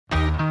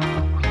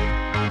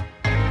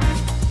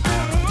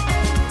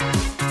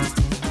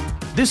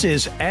This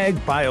is Ag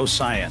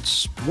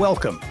Bioscience.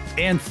 Welcome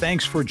and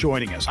thanks for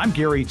joining us. I'm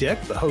Gary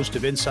Dick, the host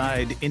of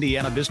Inside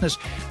Indiana Business.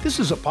 This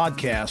is a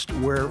podcast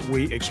where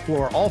we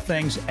explore all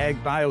things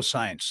ag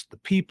bioscience, the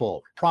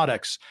people,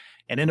 products,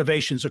 and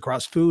innovations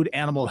across food,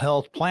 animal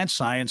health, plant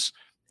science,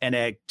 and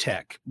ag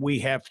tech. We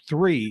have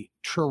three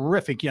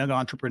terrific young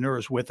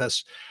entrepreneurs with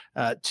us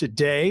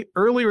today.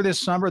 Earlier this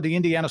summer, the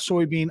Indiana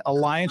Soybean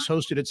Alliance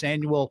hosted its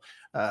annual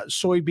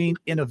Soybean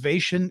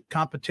Innovation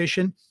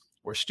Competition,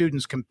 where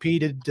students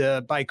competed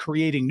by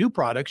creating new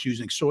products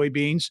using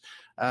soybeans.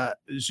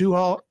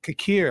 Zuhal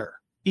Cakir,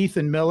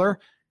 Ethan Miller,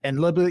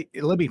 and Libby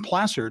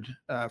Plassard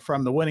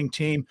from the winning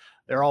team,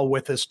 they're all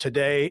with us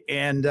today.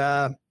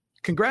 And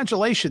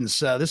congratulations.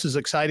 This is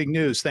exciting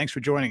news. Thanks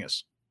for joining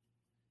us.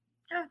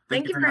 Yeah,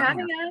 thank you for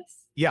having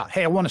us. Yeah.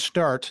 Hey, I want to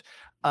start.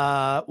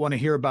 Want to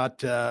hear about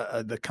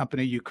the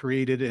company you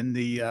created and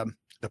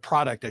the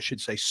product, I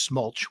should say,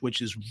 Smulch, which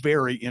is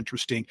very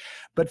interesting.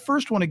 But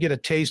first, want to get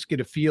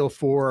a feel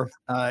for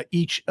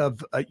each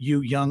of you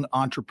young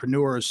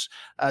entrepreneurs.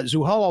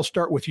 Zuhal, I'll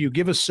start with you.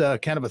 Give us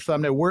kind of a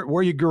thumbnail,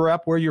 where you grew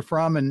up, where you're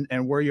from,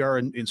 and where you are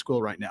in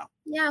school right now.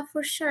 Yeah,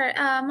 for sure.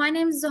 My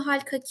name is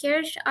Zuhal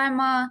Cakir. I'm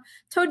a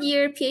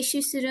third-year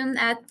PhD student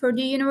at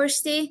Purdue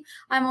University.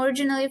 I'm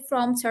originally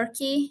from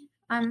Turkey.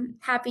 I'm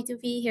happy to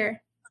be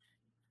here.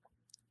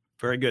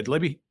 Very good.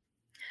 Libby?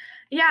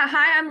 Yeah,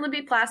 hi, I'm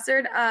Libby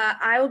Plassard.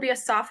 I will be a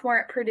sophomore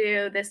at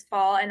Purdue this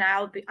fall, and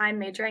I'm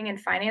majoring in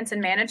finance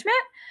and management.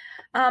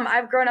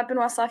 I've grown up in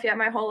West Lafayette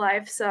my whole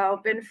life,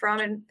 so been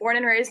born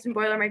and raised in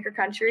Boilermaker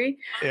country.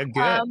 Yeah,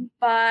 good.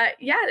 But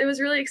yeah, it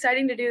was really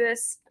exciting to do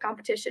this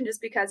competition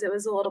just because it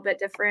was a little bit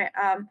different.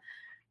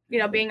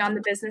 Being on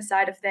the business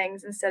side of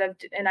things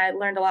and I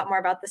learned a lot more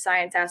about the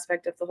science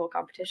aspect of the whole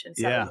competition.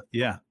 So.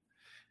 Yeah.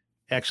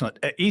 Excellent.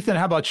 Ethan,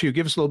 how about you?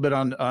 Give us a little bit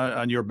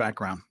on your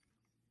background.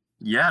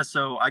 Yeah,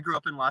 so I grew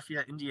up in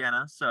Lafayette,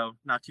 Indiana, so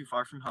not too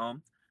far from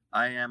home.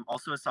 I am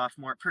also a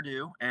sophomore at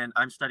Purdue, and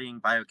I'm studying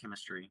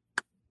biochemistry.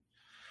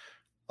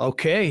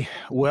 Okay,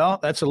 well,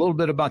 that's a little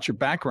bit about your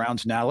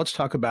backgrounds. Now let's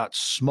talk about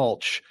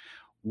Smulch.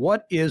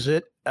 What is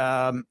it,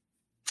 and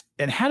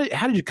how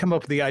did you come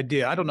up with the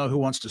idea? I don't know who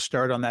wants to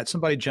start on that.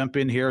 Somebody jump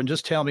in here and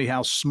just tell me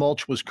how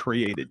Smulch was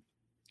created.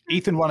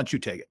 Ethan, why don't you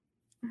take it?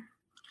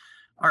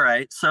 All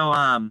right, so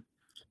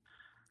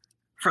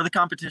for the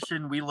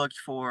competition, we looked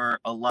for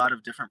a lot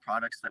of different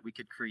products that we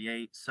could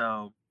create.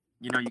 So,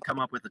 you come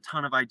up with a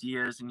ton of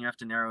ideas and you have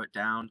to narrow it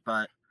down.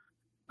 But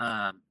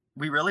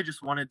we really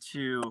just wanted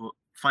to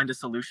find a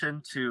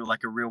solution to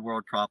like a real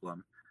world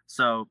problem.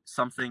 So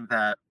something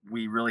that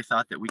we really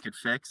thought that we could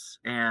fix.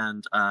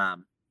 And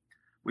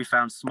we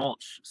found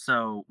Smulch.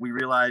 So we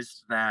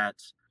realized that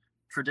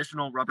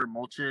traditional rubber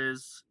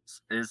mulches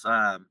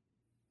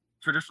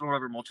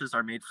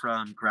are made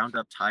from ground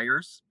up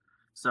tires.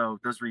 So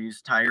those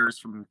reused tires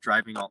from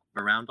driving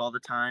around all the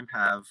time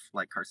have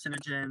like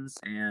carcinogens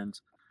and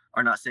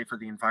are not safe for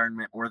the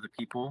environment or the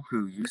people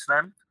who use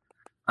them.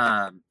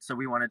 So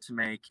we wanted to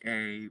make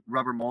a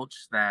rubber mulch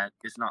that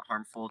is not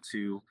harmful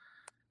to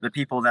the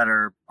people that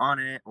are on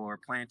it or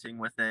planting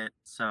with it.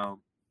 So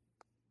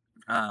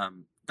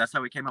that's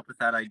how we came up with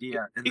that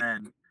idea. And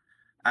then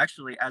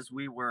actually, as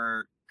we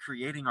were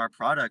creating our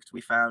product,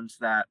 we found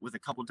that with a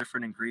couple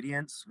different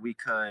ingredients, we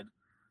could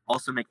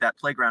also make that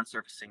playground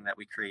surfacing that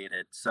we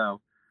created.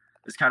 So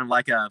it's kind of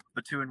like a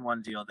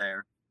 2-in-1 deal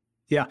there.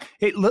 Yeah.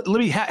 Hey,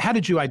 Libby, how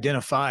did you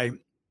identify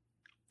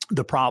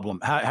the problem?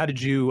 How did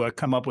you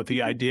come up with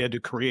the idea to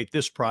create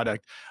this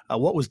product?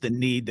 What was the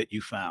need that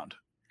you found?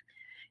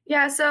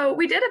 Yeah, so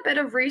we did a bit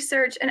of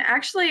research, and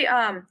actually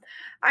I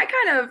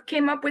kind of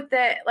came up with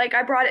it. Like,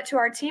 I brought it to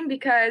our team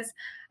because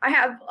I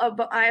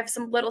have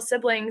some little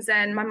siblings,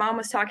 and my mom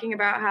was talking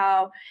about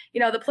how,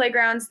 the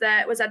playgrounds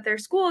that was at their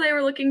school, they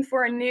were looking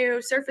for a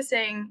new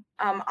surfacing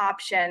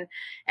option.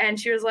 And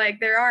she was like,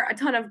 there aren't a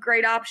ton of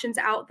great options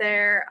out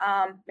there.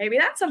 Maybe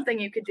that's something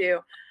you could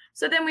do.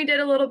 So then we did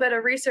a little bit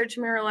of research,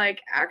 and we were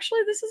like,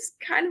 actually, this is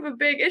kind of a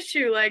big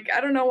issue. Like, I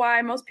don't know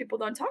why most people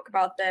don't talk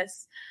about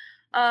this.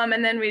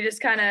 And then we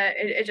just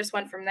it just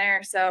went from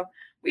there. So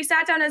we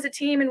sat down as a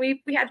team, and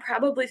we had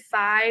probably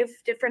 5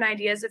 different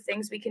ideas of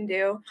things we can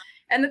do.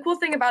 And the cool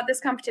thing about this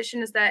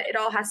competition is that it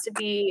all has to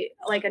be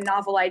like a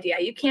novel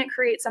idea. You can't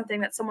create something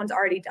that someone's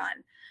already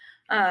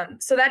done.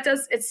 So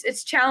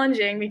it's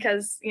challenging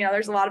because,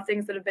 there's a lot of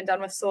things that have been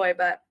done with soy,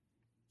 but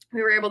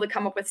we were able to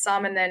come up with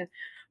some, and then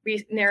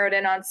we narrowed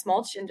in on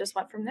Smulch and just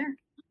went from there.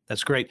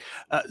 That's great.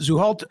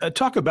 Zuhal,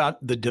 talk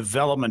about the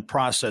development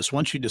process.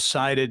 Once you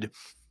decided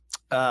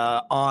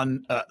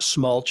on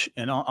Smulch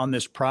and on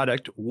this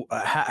product,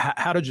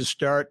 how did you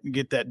start and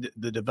get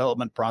the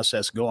development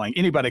process going?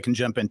 Anybody can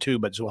jump in too,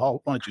 but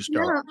Zuhal, why don't you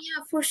start?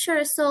 Yeah, for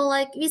sure.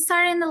 So we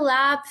started in the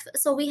lab.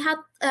 So we had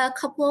a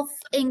couple of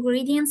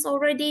ingredients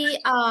already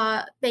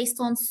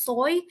based on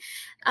soy.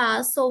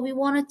 So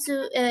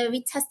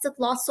we tested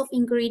lots of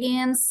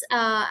ingredients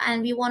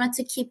and we wanted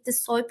to keep the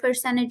soy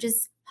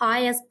percentages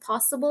high as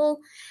possible.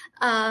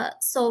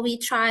 So we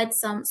tried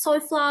some soy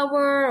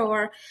flour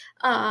or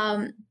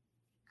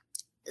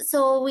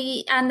so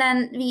we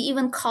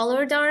even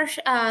colored our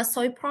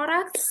soy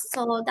products.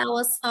 So that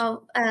was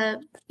how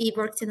we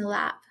worked in the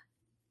lab.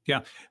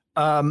 Yeah.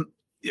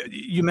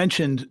 You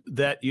mentioned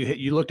that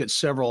you looked at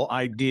several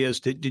ideas.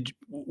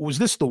 Was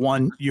this the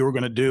one you were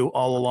going to do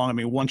all along? I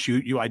mean, once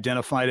you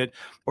identified it,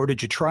 or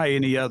did you try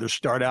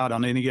start out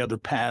on any other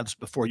paths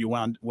before you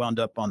wound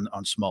up on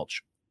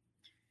Smulch?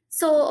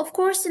 So of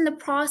course, in the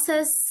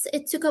process,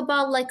 it took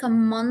about like a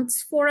month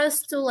for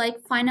us to like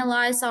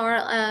finalize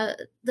our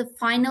the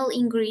final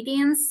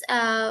ingredients.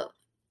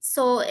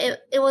 So it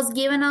was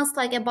given us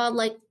like about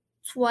like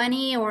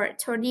 20 or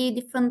 30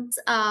 different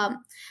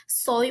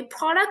soy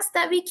products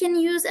that we can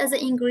use as an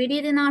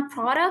ingredient in our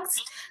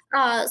products.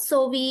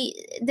 So we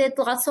did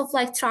lots of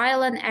like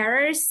trial and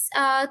errors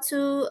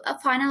to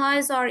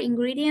finalize our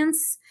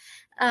ingredients.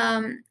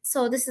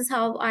 So this is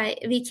how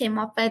we came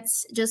up with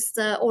just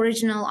the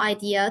original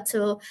idea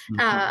to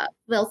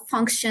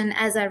function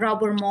as a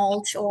rubber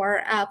mulch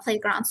or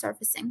playground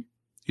surfacing.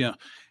 Yeah.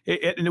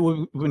 And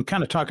we've been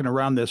kind of talking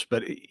around this,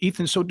 but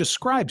Ethan, so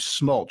describe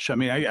Smulch. I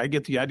mean, I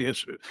get the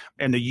ideas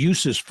and the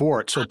uses for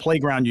it. So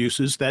playground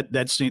uses,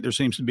 there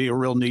seems to be a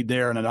real need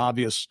there and an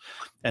obvious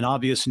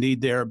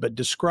need there. But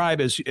describe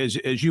as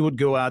you would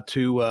go out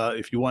to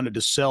if you wanted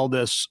to sell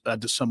this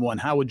to someone,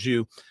 how would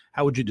you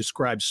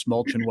describe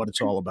Smulch and what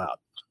it's all about?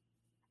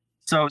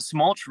 So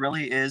Smulch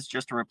really is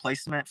just a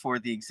replacement for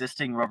the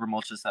existing rubber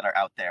mulches that are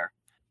out there.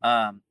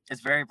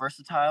 It's very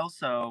versatile.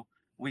 So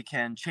we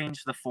can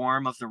change the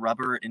form of the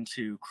rubber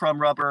into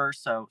crumb rubber,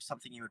 so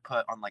something you would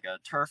put on like a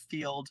turf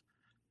field,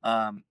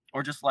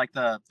 or just like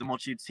the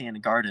mulch you'd see in a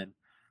garden.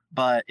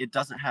 But it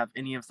doesn't have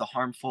any of the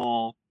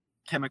harmful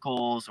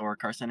chemicals or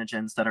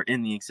carcinogens that are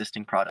in the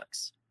existing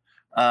products.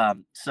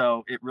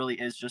 So it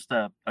really is just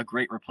a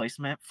great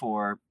replacement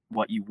for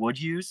what you would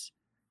use,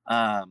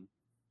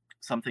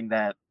 something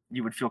that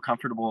you would feel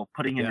comfortable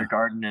putting in your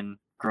garden and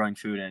growing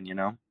food in, you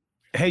know?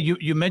 Hey,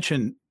 you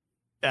mentioned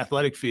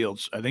athletic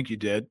fields. I think you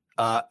did.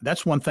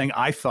 That's one thing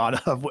I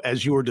thought of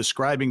as you were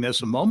describing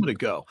this a moment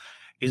ago.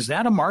 Is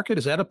that a market?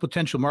 Is that a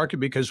potential market?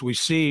 Because we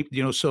see,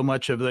 so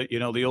much of the,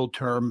 the old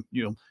term,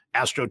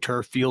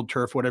 AstroTurf, field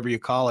turf, whatever you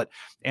call it,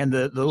 and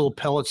the little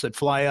pellets that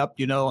fly up,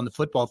 on the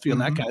football field.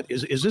 Mm-hmm. And that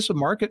kind of, is this a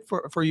market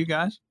for you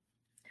guys?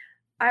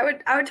 I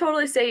would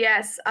totally say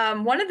yes.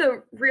 One of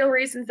the real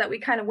reasons that we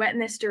kind of went in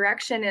this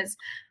direction is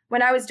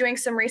when I was doing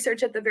some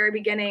research at the very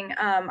beginning,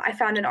 I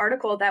found an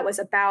article that was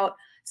about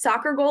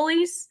soccer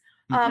goalies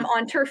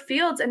on turf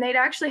fields, and they'd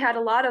actually had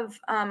a lot of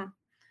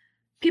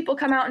people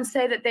come out and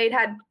say that they'd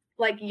had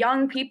like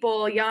young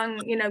people,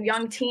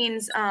 young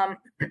teens,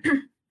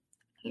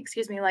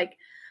 excuse me, like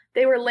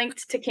they were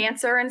linked to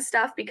cancer and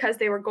stuff because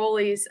they were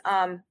goalies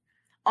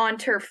on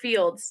turf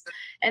fields.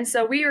 And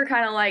so we were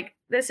kind of like,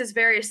 this is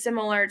very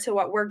similar to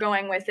what we're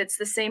going with. It's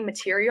the same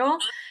material.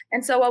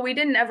 And so while we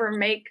didn't ever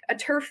make a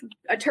turf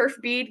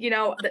bead,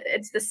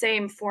 it's the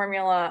same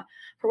formula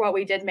for what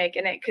we did make,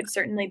 and it could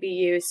certainly be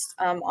used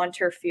on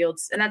turf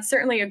fields. And that's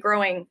certainly a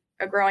growing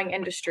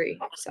industry.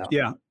 So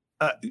yeah.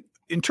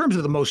 In terms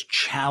of the most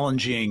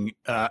challenging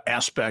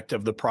aspect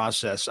of the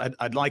process,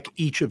 I'd like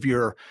each of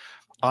your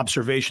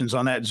observations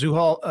on that.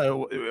 Zuhal,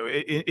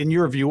 in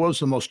your view, what was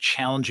the most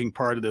challenging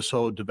part of this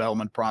whole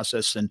development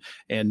process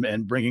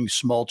and bringing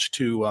Smulch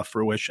to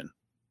fruition?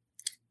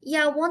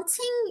 Yeah, one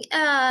thing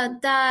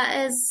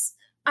that is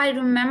I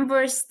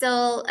remember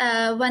still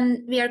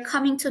when we are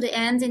coming to the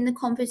end in the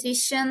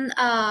competition,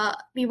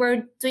 we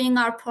were doing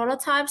our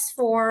prototypes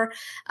for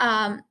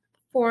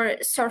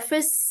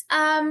surface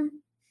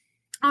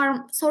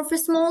our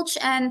surface mulch,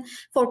 and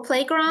for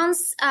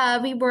playgrounds,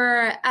 we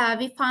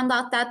found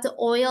out that the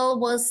oil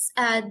was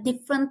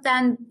different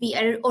than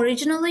we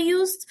originally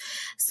used.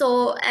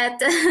 So at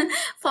the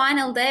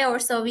final day or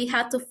so, we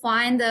had to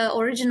find the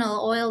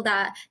original oil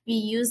that we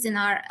used in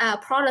our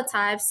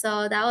prototype.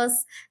 So that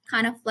was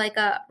kind of like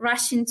a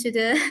rush into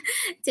the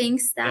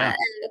things that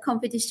the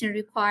competition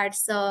required.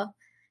 So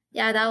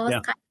yeah, that was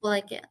kind of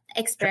like an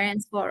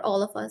experience for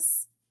all of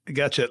us.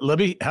 Gotcha.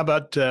 Libby, how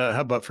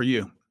about for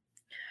you?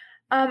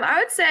 I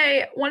would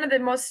say one of the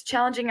most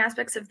challenging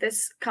aspects of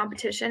this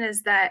competition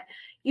is that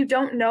you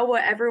don't know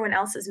what everyone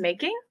else is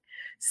making.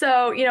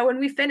 So, when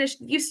we finished,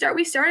 we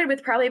started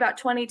with probably about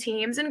 20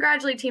 teams, and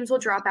gradually teams will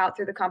drop out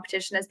through the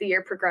competition as the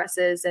year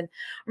progresses, and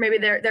maybe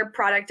their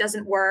product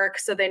doesn't work,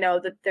 so they know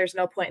that there's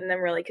no point in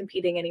them really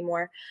competing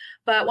anymore.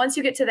 But once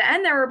you get to the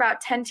end, there were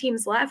about 10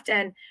 teams left,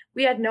 and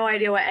we had no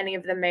idea what any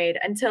of them made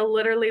until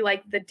literally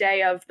like the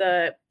day of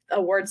the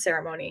award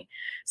ceremony.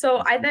 So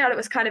I thought it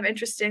was kind of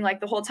interesting,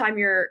 like the whole time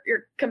you're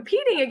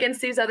competing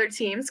against these other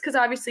teams, because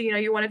obviously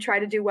you want to try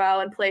to do well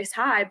and place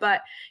high,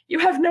 but you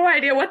have no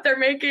idea what they're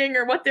making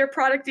or what their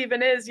product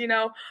even is.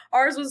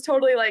 Ours was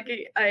totally like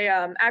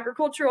a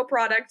agricultural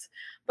product,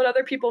 but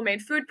other people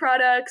made food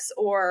products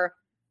or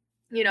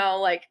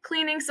like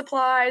cleaning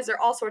supplies or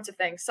all sorts of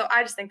things. So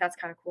I just think that's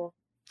kind of cool.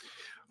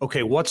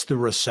 Okay, what's the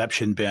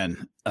reception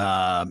been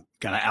kind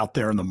of out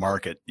there in the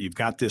market? You've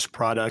got this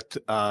product.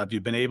 Have you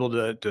been able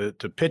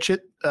to pitch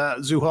it?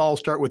 Zuhal, I'll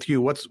start with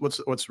you. What's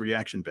the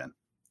reaction been?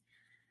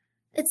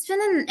 It's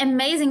been an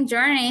amazing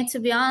journey, to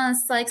be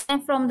honest. Like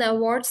from the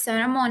award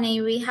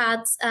ceremony, we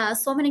had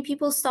so many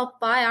people stop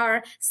by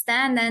our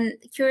stand and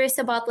curious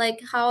about like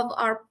how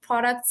our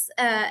products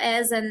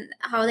is and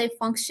how they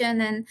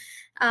function,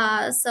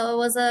 and so it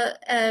was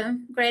a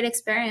great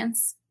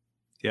experience.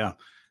 Yeah.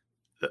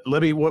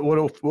 Libby, what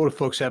do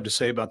folks have to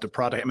say about the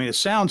product? I mean, it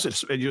sounds,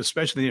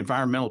 especially the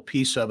environmental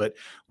piece of it,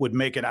 would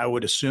make it, I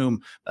would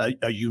assume,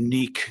 a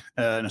unique,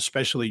 an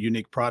especially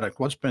unique product.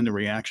 What's been the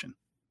reaction?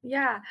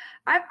 Yeah,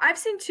 I've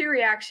seen two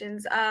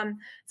reactions.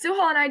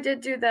 Zuhal and I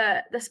did do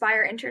the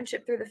Spire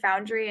internship through the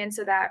Foundry, and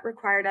so that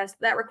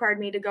required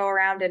me to go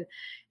around and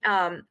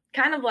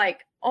kind of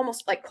like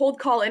almost like cold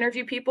call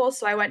interview people.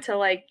 So I went to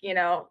like,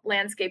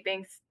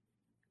 landscaping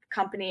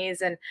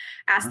companies and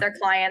asked their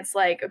clients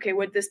like, okay,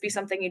 would this be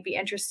something you'd be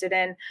interested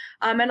in?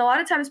 And a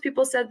lot of times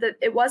people said that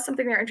it was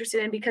something they're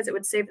interested in because it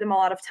would save them a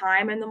lot of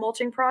time in the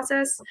mulching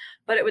process,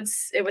 but it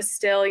was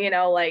still,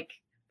 like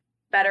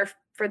better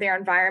for their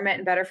environment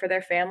and better for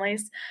their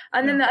families.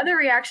 And then the other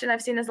reaction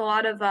I've seen is a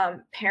lot of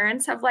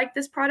parents have liked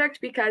this product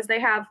because they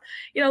have,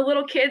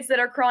 little kids that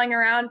are crawling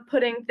around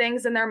putting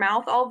things in their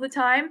mouth all the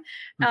time.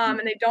 And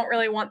they don't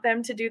really want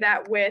them to do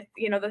that with,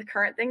 the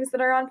current things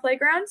that are on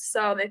playgrounds.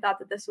 So they thought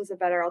that this was a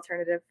better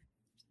alternative.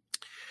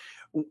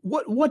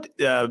 What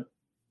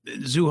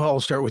Zuhal, I'll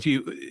start with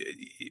you.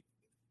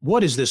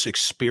 What is this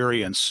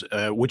experience,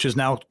 which is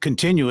now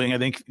continuing? I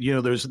think,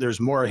 there's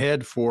more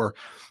ahead for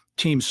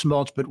Team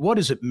Smulch, but what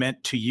has it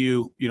meant to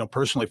you,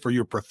 personally, for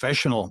your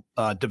professional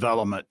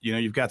development?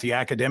 You've got the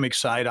academic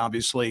side,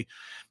 obviously,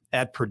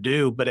 at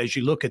Purdue, but as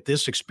you look at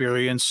this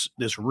experience,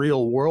 this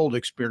real world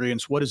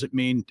experience, what does it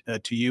mean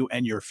to you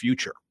and your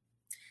future?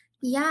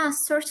 Yeah,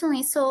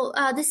 certainly. So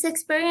this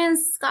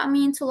experience got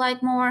me into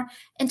like more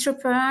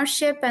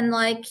entrepreneurship and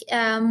like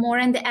more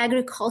in the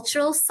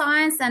agricultural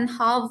science and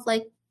how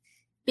like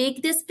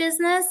big this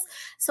business.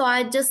 So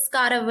I just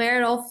got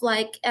aware of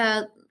like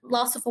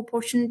lots of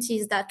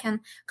opportunities that can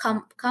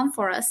come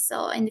for us.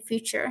 So in the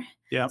future.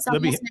 Yeah. So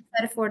Libby, I'm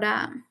excited for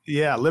that.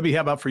 Yeah. Libby,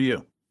 how about for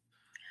you?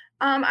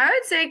 I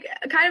would say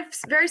kind of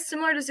very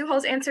similar to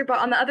Zuhal's answer, but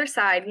on the other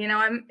side,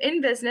 I'm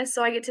in business,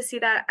 so I get to see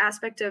that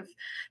aspect of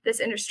this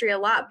industry a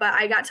lot, but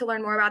I got to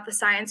learn more about the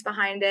science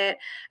behind it.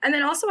 And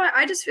then also,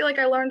 I just feel like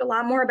I learned a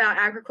lot more about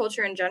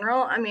agriculture in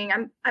general. I mean,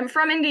 I'm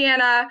from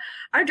Indiana.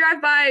 I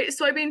drive by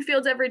soybean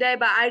fields every day,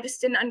 but I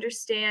just didn't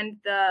understand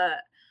the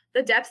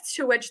depth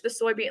to which the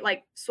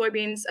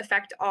soybeans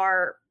affect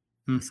our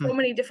so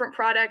many different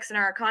products and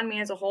our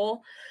economy as a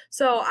whole.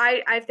 So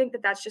I think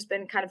that that's just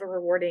been kind of a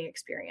rewarding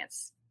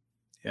experience.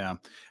 Yeah.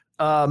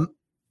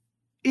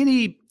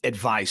 Any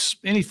advice,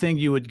 anything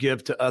you would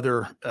give to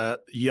other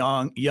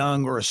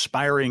young or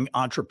aspiring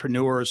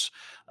entrepreneurs?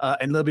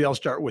 And Libby, I'll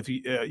start with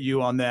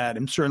you on that.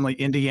 And certainly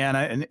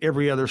Indiana and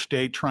every other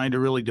state trying to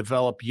really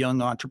develop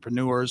young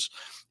entrepreneurs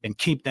and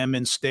keep them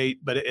in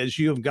state. But as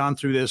you have gone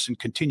through this and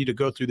continue to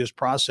go through this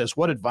process,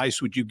 what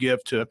advice would you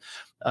give to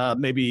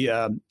maybe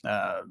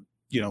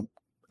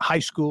high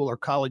school or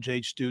college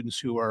age students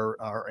who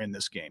are in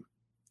this game?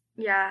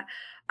 Yeah,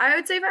 I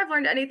would say if I've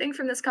learned anything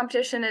from this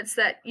competition, it's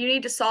that you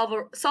need to solve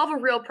a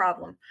real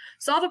problem.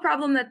 Solve a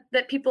problem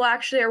that people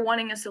actually are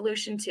wanting a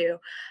solution to.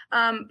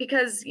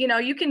 Because,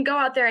 you can go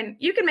out there and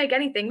you can make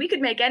anything. We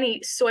could make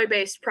any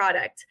soy-based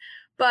product.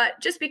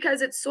 But just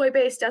because it's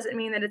soy-based doesn't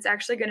mean that it's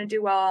actually going to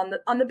do well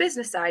on the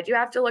business side. You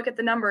have to look at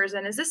the numbers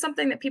and is this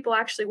something that people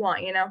actually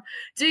want?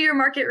 Do your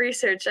market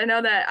research. I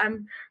know that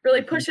I'm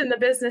really pushing the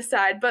business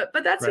side, but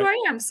that's right. Who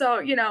I am.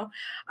 So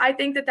I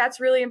think that that's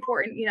really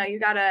important. You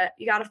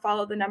gotta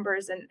follow the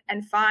numbers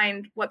and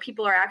find what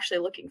people are actually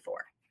looking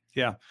for.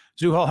 Yeah,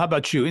 Zuhal, how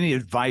about you? Any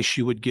advice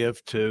you would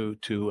give to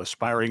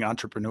aspiring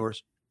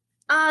entrepreneurs?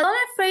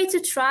 Don't afraid to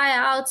try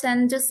out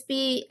and just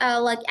be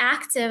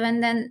active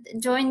and then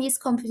join these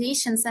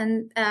competitions,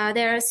 and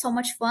they're so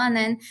much fun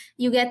and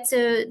you get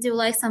to do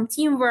like some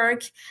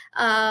teamwork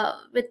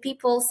with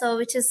people, so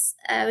which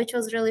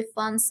was really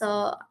fun.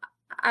 So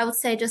I would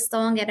say just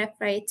don't get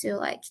afraid to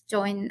like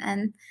join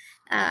and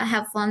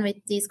have fun with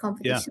these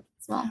competitions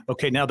as well.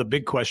 Okay, now the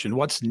big question: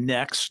 what's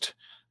next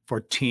for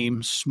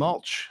Team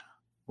Smulch?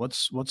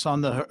 What's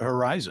on the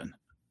horizon?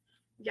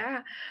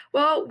 Yeah,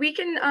 well, we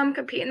can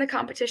compete in the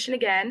competition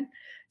again.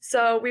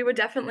 So we would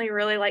definitely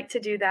really like to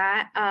do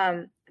that.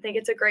 I think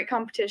it's a great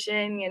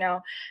competition,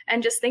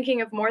 and just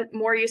thinking of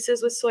more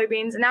uses with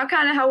soybeans. And now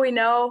kind of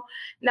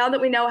now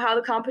that we know how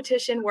the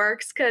competition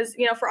works, because,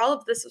 for all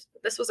of this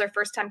was our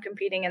first time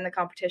competing in the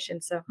competition.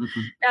 So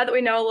now that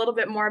we know a little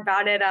bit more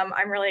about it,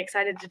 I'm really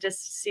excited to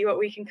just see what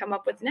we can come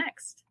up with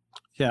next.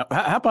 Yeah.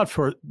 How about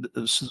for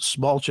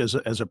Smulch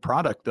as a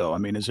product, though? I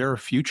mean, is there a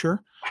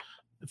future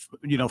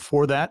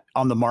for that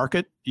on the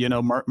market,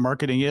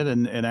 marketing it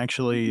and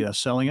actually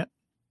selling it?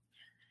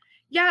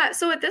 Yeah.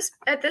 So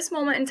at this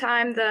moment in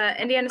time,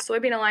 the Indiana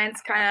Soybean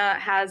Alliance kind of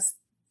has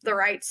the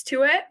rights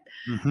to it.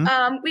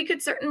 We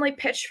could certainly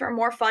pitch for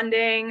more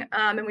funding,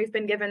 and we've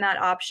been given that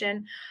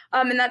option.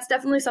 And that's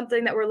definitely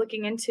something that we're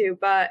looking into.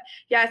 But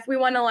yeah, if we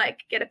want to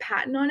get a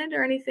patent on it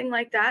or anything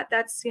like that,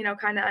 that's,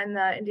 kind of in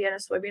the Indiana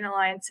Soybean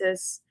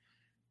Alliance's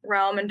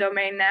realm and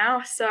domain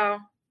now. So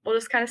we'll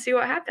just kind of see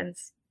what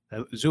happens.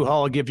 Zuhal,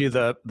 I'll give you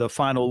the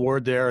final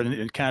word there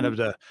and kind of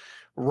to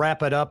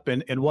wrap it up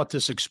and what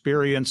this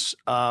experience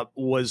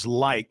was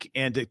like,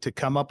 and to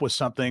come up with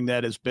something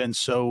that has been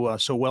so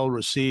well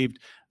received.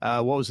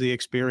 What was the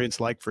experience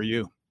like for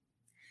you?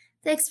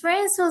 The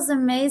experience was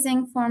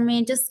amazing for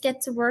me. Just get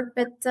to work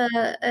with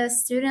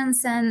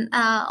students and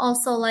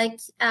also like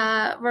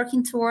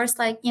working towards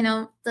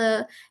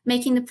the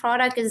making the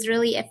product is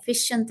really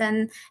efficient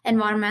and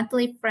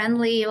environmentally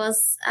friendly. It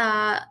was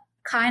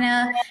kind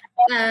of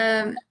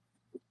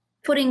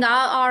putting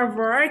out our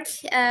work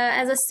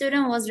as a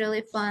student was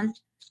really fun.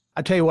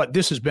 I tell you what,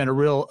 this has been a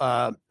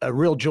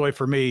real joy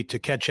for me to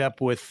catch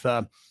up with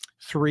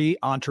three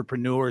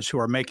entrepreneurs who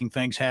are making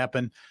things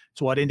happen.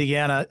 It's what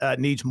Indiana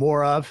needs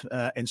more of,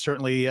 and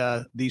certainly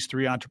these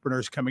three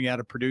entrepreneurs coming out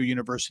of Purdue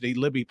University: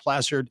 Libby,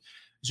 Plassard,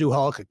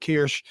 Zuhal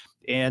Cakir,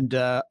 and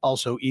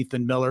also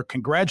Ethan Miller.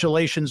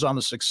 Congratulations on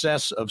the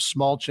success of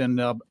Smulch,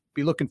 and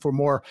be looking for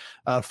more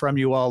from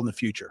you all in the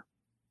future.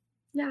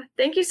 Yeah,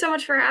 thank you so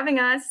much for having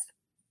us.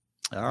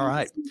 All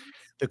right.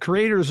 The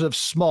creators of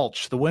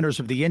Smulch, the winners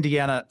of the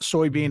Indiana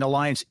Soybean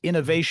Alliance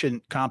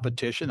Innovation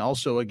Competition,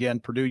 also, again,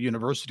 Purdue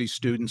University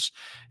students.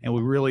 And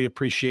we really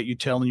appreciate you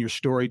telling your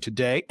story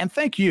today. And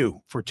thank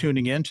you for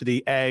tuning in to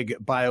the Ag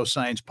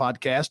Bioscience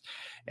Podcast.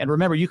 And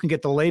remember, you can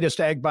get the latest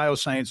Ag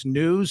Bioscience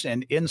news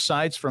and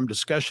insights from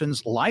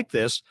discussions like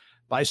this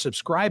by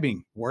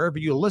subscribing wherever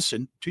you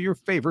listen to your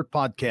favorite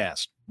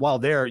podcast. While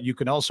there, you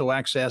can also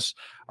access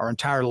our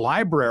entire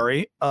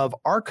library of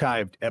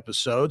archived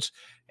episodes.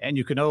 And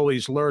you can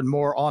always learn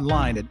more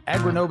online at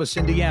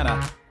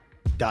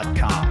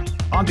agrinovusindiana.com.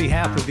 On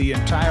behalf of the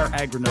entire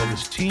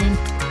AgriNovus team,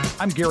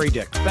 I'm Gary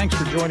Dick. Thanks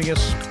for joining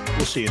us.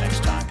 We'll see you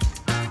next time.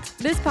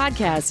 This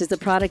podcast is a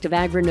product of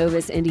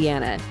AgriNovus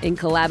Indiana in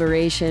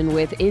collaboration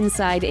with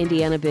Inside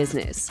Indiana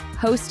Business.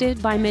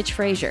 Hosted by Mitch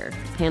Frazier.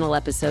 Panel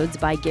episodes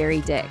by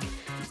Gary Dick.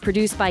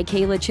 Produced by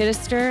Kayla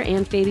Chittister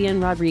and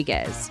Fabian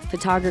Rodriguez.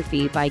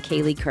 Photography by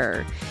Kaylee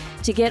Kerr.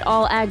 To get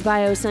all Ag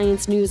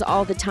Bioscience news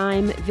all the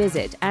time,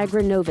 visit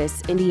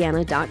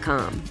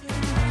agrinovusindiana.com.